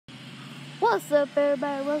What's up,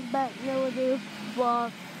 everybody? Welcome back to another new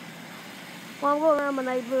vlog. Well, I'm going around my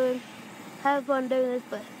neighborhood, having fun doing this,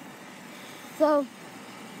 but so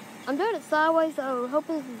I'm doing it sideways. So I hope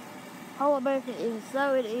this is a whole lot better. If it is,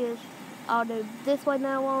 so it is. I'll do this way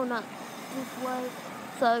now on, not this way.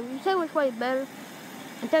 So you say which way is better,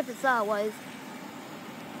 and touch it sideways.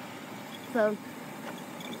 So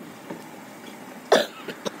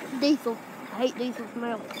diesel. I hate diesel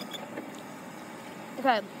smell.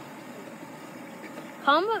 Okay.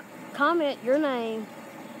 Comment your name.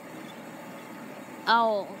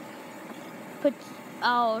 I'll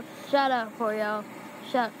shout out for y'all.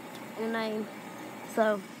 Shout your name.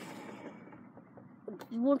 So if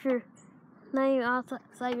you want your name, I'll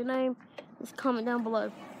say your name. Just comment down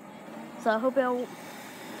below. So I hope y'all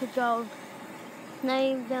put y'all's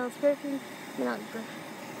name down in the description. Not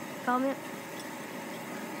comment.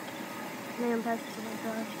 Man, I'm passing to my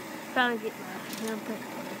car. Trying to get my haircut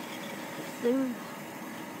soon.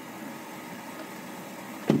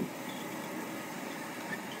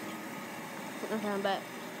 Okay, I'm back.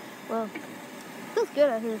 Well, feels good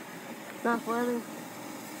out here. Nice weather.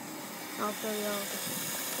 I'll show y'all the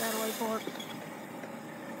Satellite Park.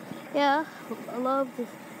 Yeah, I love this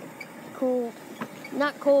cool,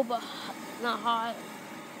 not cool, but not hot.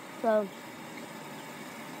 So,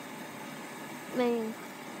 I mean,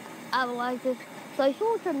 I like this. So if you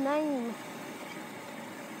want your name,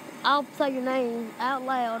 I'll say your name out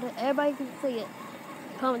loud. Everybody can see it.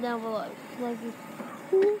 Comment down below. Thank you.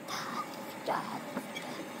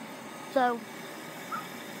 So,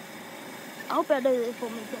 I hope y'all do this for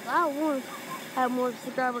me because I want to have more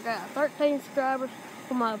subscribers. I got 13 subscribers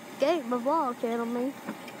for my vlog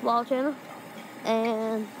channel,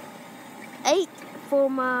 and 8 for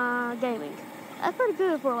my gaming. That's pretty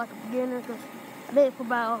good for like a beginner because I did it for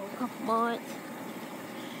about a couple months.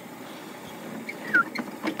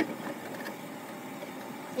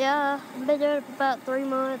 Yeah, I've been doing it for about 3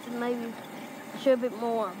 months and maybe should be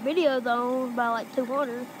more videos on, about like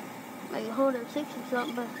 200, maybe 160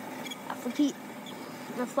 something, but I forget.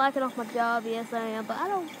 I'm slacking off my job, yes I am, but I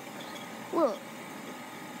don't, look,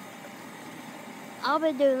 I've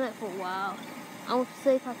been doing that for a while. I want to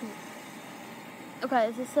see if I can,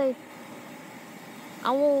 okay, let's say,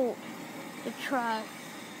 I want to try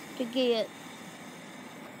to get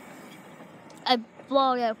a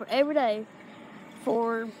vlog out for every day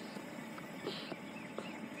for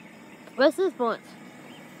the rest of this month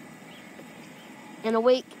and a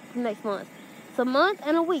week from next month. So a month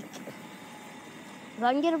and a week. If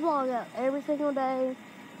I can get a vlog out every single day,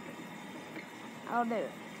 I'll do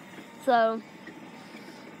it. So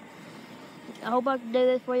I hope I can do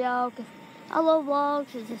this for y'all because I love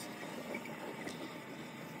vlogs. It's just,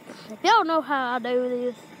 if y'all know how I do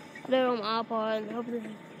this, I do it on my iPod. I hope this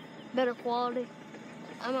is better quality.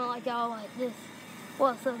 I'm not like y'all like this.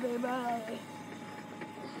 What's up, everybody?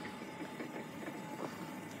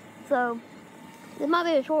 So this might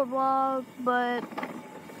be a short vlog, but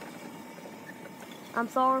I'm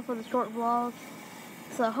sorry for the short vlog.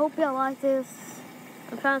 So I hope y'all like this.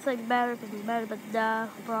 I'm trying to say the battery because the battery's about to die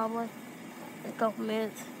probably in a couple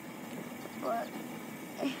minutes. But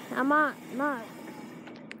I might not.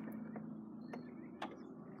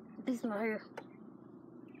 Piece of my hair.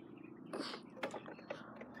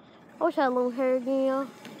 I wish I had long hair again.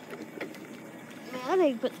 Man, I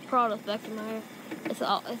need to put the product back in my hair. It's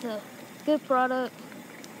a good product.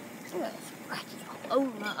 I got scratches all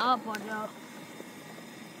over my iPod, y'all.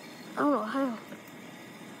 I don't know how.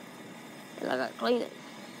 And I gotta clean it.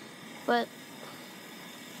 But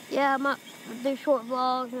yeah, I might do short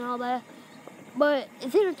vlogs and all that. But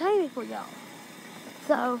it's entertaining for y'all.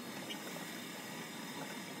 So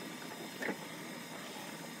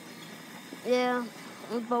yeah,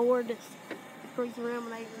 I'm bored just cruising around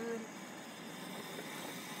my neighborhood.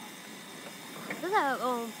 This is how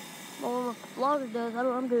one of my vloggers does.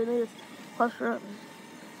 I'm doing this closer up.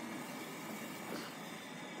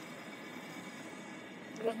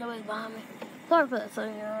 There's nobody behind me. Sorry for that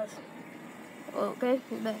sun, guys. Okay,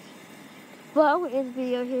 we're back. But I'm gonna end the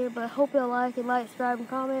video here. But I hope y'all like it, subscribe, and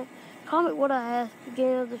comment. Comment what I asked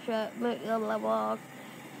beginning of the shot, make the vlog.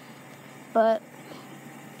 But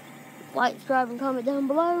like, subscribe, and comment down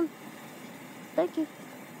below. Thank you.